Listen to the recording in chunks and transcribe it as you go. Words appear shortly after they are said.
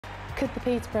Could the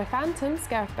Peterborough Phantoms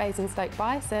scare off Basingstoke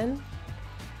Bison?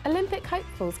 Olympic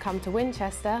hopefuls come to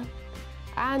Winchester?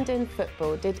 And in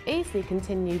football, did Eastleigh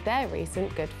continue their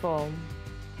recent good form?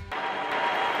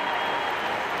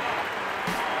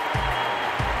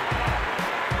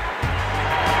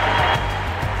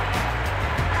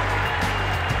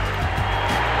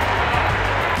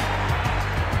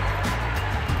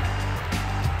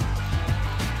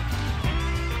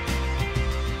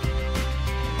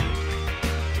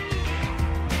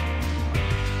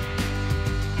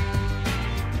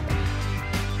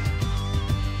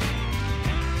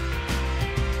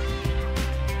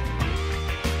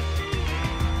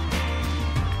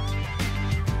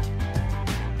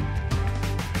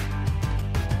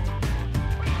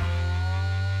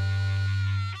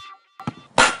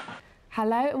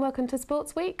 Hello and welcome to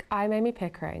Sportsweek. I'm Amy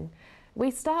Pickering.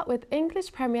 We start with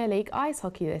English Premier League ice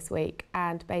hockey this week,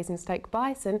 and Basingstoke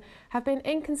Bison have been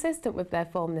inconsistent with their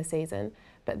form this season,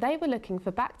 but they were looking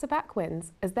for back-to-back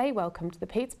wins as they welcomed the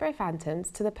Peterborough Phantoms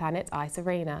to the Planet Ice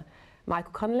Arena.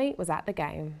 Michael Connolly was at the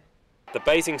game. The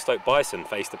Basingstoke Bison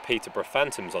faced the Peterborough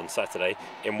Phantoms on Saturday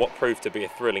in what proved to be a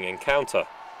thrilling encounter.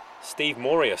 Steve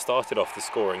Moria started off the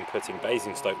scoring, putting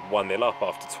Basingstoke 1-0 up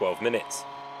after 12 minutes.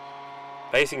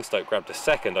 Basingstoke grabbed a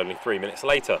second only 3 minutes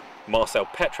later, Marcel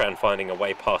Petran finding a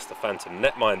way past the Phantom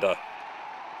netminder.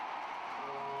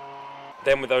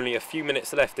 Then with only a few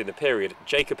minutes left in the period,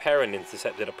 Jacob Heron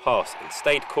intercepted a pass and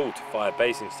stayed cool to fire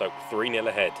Basingstoke 3-0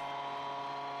 ahead.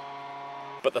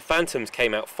 But the Phantoms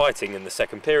came out fighting in the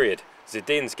second period,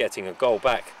 Zidins getting a goal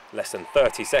back less than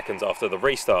 30 seconds after the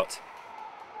restart.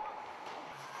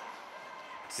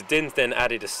 Zidins then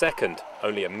added a second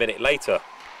only a minute later,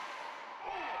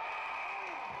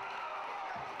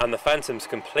 and the Phantoms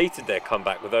completed their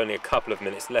comeback with only a couple of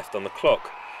minutes left on the clock,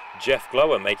 Jeff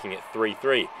Glower making it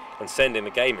 3-3 and sending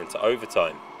the game into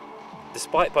overtime.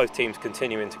 Despite both teams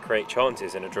continuing to create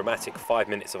chances in a dramatic 5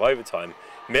 minutes of overtime,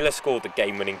 Miller scored the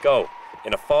game-winning goal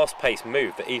in a fast-paced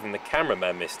move that even the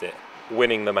cameraman missed it,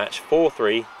 winning the match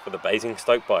 4-3 for the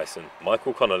Basingstoke Bison.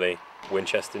 Michael Connolly,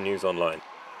 Winchester News Online.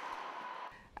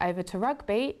 Over to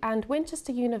rugby, and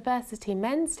Winchester University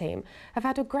men's team have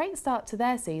had a great start to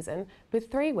their season with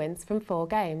 3 wins from 4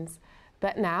 games.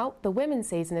 But now the women's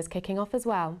season is kicking off as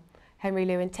well. Henry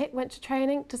Lewin Tick went to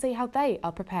training to see how they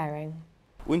are preparing.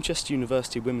 Winchester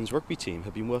University women's rugby team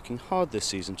have been working hard this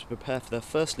season to prepare for their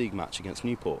first league match against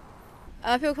Newport.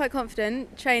 I feel quite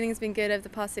confident. Training's been good over the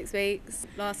past 6 weeks.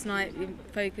 Last night we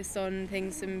focused on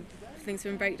things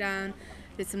from breakdown,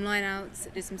 did some line-outs,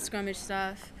 did some scrummage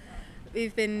stuff.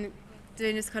 We've been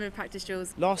doing just kind of practice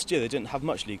drills. Last year they didn't have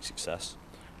much league success,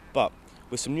 but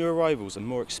with some new arrivals and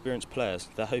more experienced players,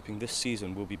 they're hoping this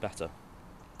season will be better.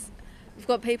 We've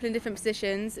got people in different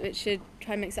positions, which should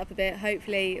try and mix it up a bit.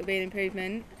 Hopefully it'll be an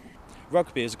improvement.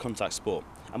 Rugby is a contact sport,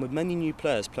 and with many new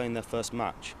players playing their first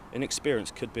match,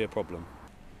 inexperience could be a problem.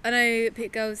 I know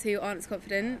girls who aren't as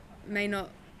confident may not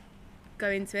go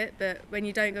into it, but when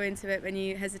you don't go into it, when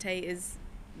you hesitate, is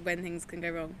when things can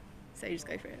go wrong. So you just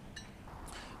go for it.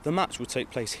 The match will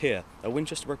take place here at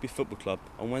Winchester Rugby Football Club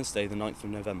on Wednesday the 9th of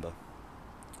November.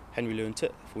 Henry Lewin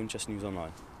Titt for Winchester News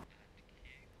Online.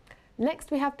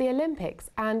 Next we have the Olympics,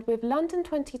 and with London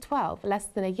 2012 less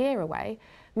than a year away,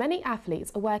 many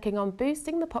athletes are working on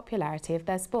boosting the popularity of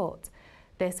their sport.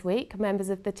 This week, members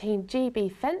of the Team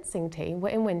GB fencing team were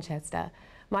in Winchester.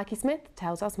 Mikey Smith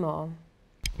tells us more.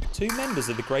 2 members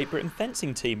of the Great Britain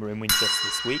fencing team were in Winchester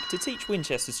this week to teach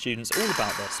Winchester students all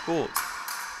about their sport.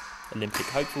 Olympic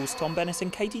hopefuls Tom Bennis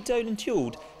and Katie Dolan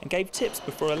tuned and gave tips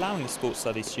before allowing the sports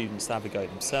studies students to have a go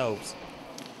themselves.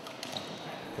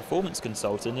 Performance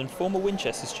consultant and former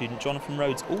Winchester student Jonathan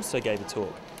Rhodes also gave a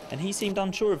talk, and he seemed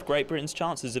unsure of Great Britain's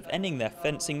chances of ending their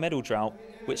fencing medal drought,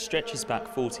 which stretches back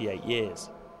 48 years.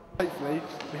 Hopefully,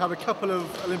 we have a couple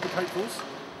of Olympic hopefuls.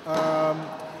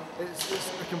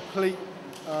 It's a complete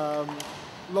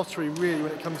lottery really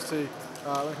when it comes to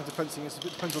fencing. It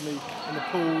depends on the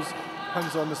pools,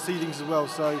 depends on the seedings as well.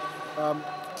 So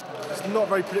it's not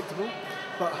very predictable,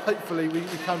 but hopefully we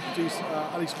can produce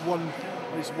at least one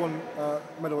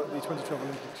medal at the 2012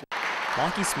 Olympics.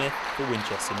 Mikey Smith for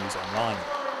Winchester News Online.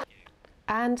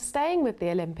 And staying with the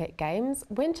Olympic Games,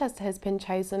 Winchester has been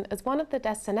chosen as one of the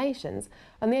destinations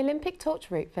on the Olympic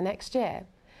torch route for next year.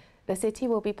 The city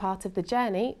will be part of the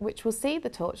journey, which will see the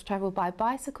torch travel by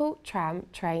bicycle, tram,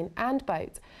 train and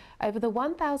boat over the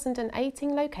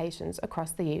 1,018 locations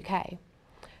across the UK.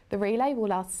 The relay will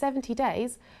last 70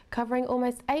 days, covering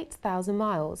almost 8,000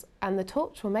 miles, and the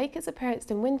torch will make its appearance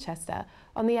in Winchester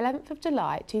on the 11th of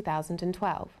July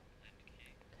 2012.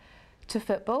 To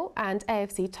football, and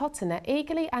AFC Totton are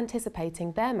eagerly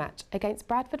anticipating their match against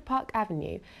Bradford Park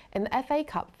Avenue in the FA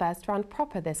Cup first round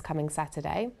proper this coming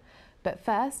Saturday. But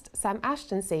first, Sam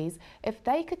Ashton sees if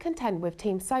they could contend with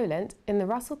Team Solent in the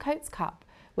Russell Cotes Cup,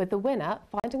 with the winner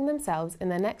finding themselves in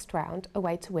the next round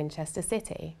away to Winchester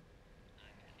City.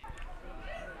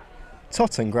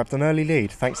 Totton grabbed an early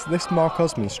lead thanks to this Mark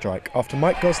Osmond strike after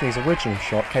Mike Gosney's original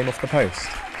shot came off the post.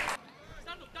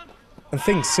 And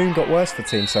things soon got worse for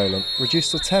Team Solent,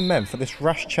 reduced to 10 men for this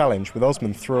rash challenge with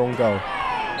Osmond through on goal.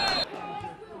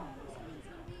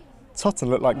 Totton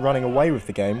looked like running away with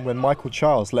the game when Michael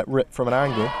Charles let rip from an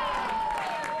angle.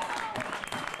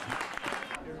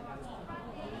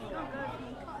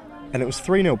 And it was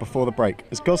 3-0 before the break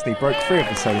as Gosney broke free of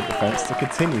the Solent defence to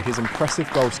continue his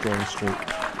impressive goal-scoring streak.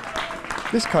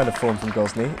 This kind of form from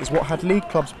Gosney is what had league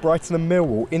clubs Brighton and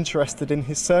Millwall interested in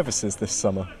his services this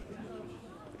summer.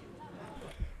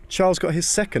 Charles got his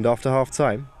second after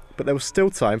half-time, but there was still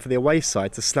time for the away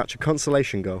side to snatch a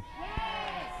consolation goal.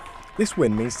 This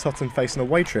win means Totton face an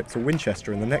away trip to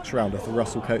Winchester in the next round of the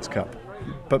Russell Cotes Cup.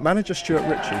 But manager Stuart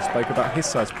Ritchie spoke about his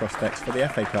side's prospects for the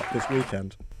FA Cup this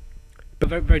weekend. A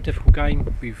very, very difficult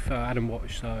game. We've had them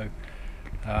watched, so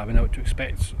we know what to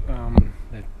expect.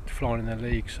 They're flying in their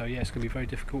league, so yeah, it's going to be very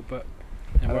difficult, but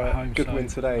we're at home. Good so win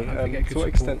today. To what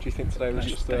extent do you think today was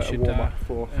just a warm-up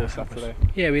for Saturday?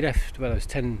 Yeah, we left, well, there's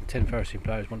 10 first team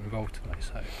players weren't involved today,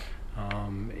 so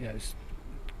yeah, it's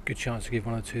a good chance to give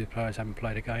one or two of the players who haven't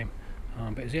played a game.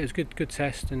 But yeah, it was a good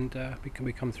test, and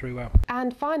we come through well.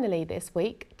 And finally this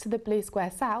week, to the Blue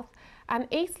Square South, an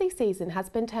Eastleigh season has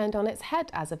been turned on its head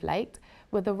as of late,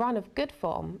 with a run of good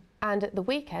form, and at the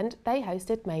weekend they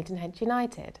hosted Maidenhead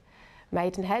United.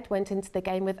 Maidenhead went into the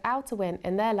game without a win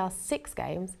in their last 6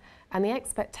 games, and the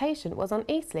expectation was on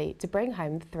Eastleigh to bring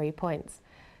home the 3 points.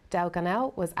 Dale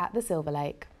Gunnell was at the Silver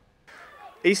Lake.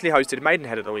 Eastleigh hosted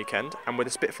Maidenhead at the weekend, and with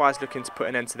the Spitfires looking to put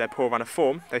an end to their poor run of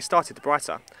form, they started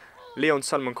brighter. Leon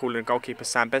Solomon called in goalkeeper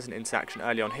Sam Besant into action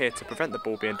early on here to prevent the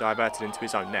ball being diverted into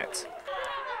his own net.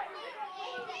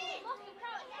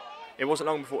 It wasn't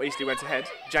long before Eastleigh went ahead,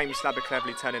 Jamie Slabber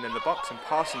cleverly turning in the box and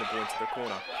passing the ball into the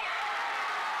corner.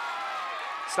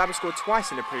 Slabber scored twice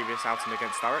in the previous outing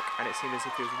against Thurrock, and it seemed as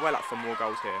if he was well up for more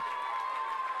goals here.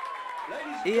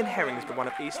 Ian Herring has been one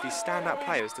of Eastleigh's standout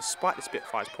players despite the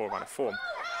Spitfires' poor run of form,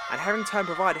 and Herring turned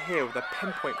provider here with a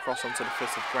pinpoint cross onto the foot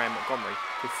of Graham Montgomery,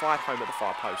 who fired home at the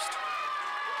far post.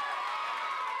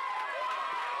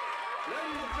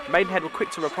 Maidenhead were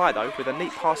quick to reply though, with a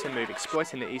neat passing move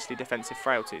exploiting the Eastleigh defensive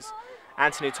frailties.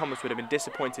 Anthony Thomas would have been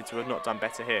disappointed to have not done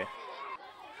better here.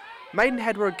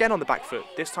 Maidenhead were again on the back foot,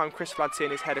 this time Chris Flood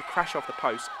seeing his header crash off the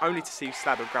post, only to see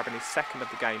Slabber grabbing his second of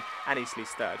the game and Eastleigh's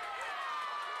third.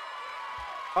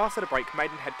 After the break,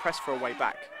 Maidenhead pressed for a way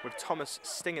back, with Thomas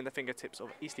stinging the fingertips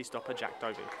of Eastleigh stopper Jack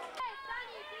Dovey.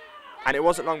 And it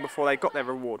wasn't long before they got their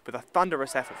reward, with a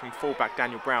thunderous effort from fullback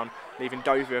Daniel Brown, leaving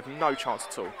Dovey with no chance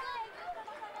at all.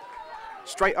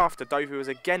 Straight after, Dovey was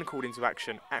again called into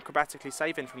action, acrobatically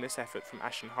saving from this effort from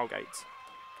Ashton Holgate.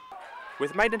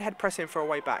 With Maidenhead pressing for a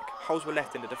way back, holes were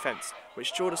left in the defence,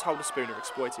 which Jordas Holder-Spooner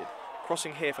exploited,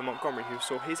 crossing here for Montgomery, who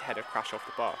saw his header crash off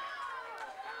the bar.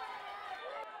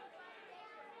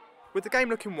 With the game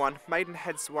looking won,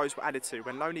 Maidenhead's woes were added to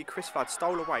when lonely Chris Flood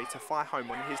stole away to fire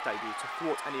home on his debut to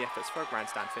thwart any efforts for a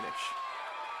grandstand finish.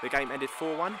 The game ended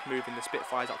 4-1, moving the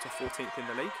Spitfires up to 14th in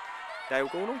the league. Dale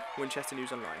Gunnell, Winchester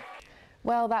News Online.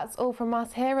 Well, that's all from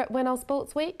us here at WINOL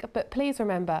Sportsweek, but please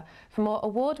remember, for more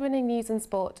award-winning news and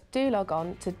sport, do log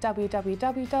on to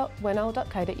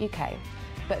www.winol.co.uk.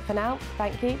 But for now,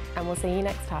 thank you, and we'll see you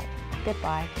next time.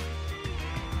 Goodbye.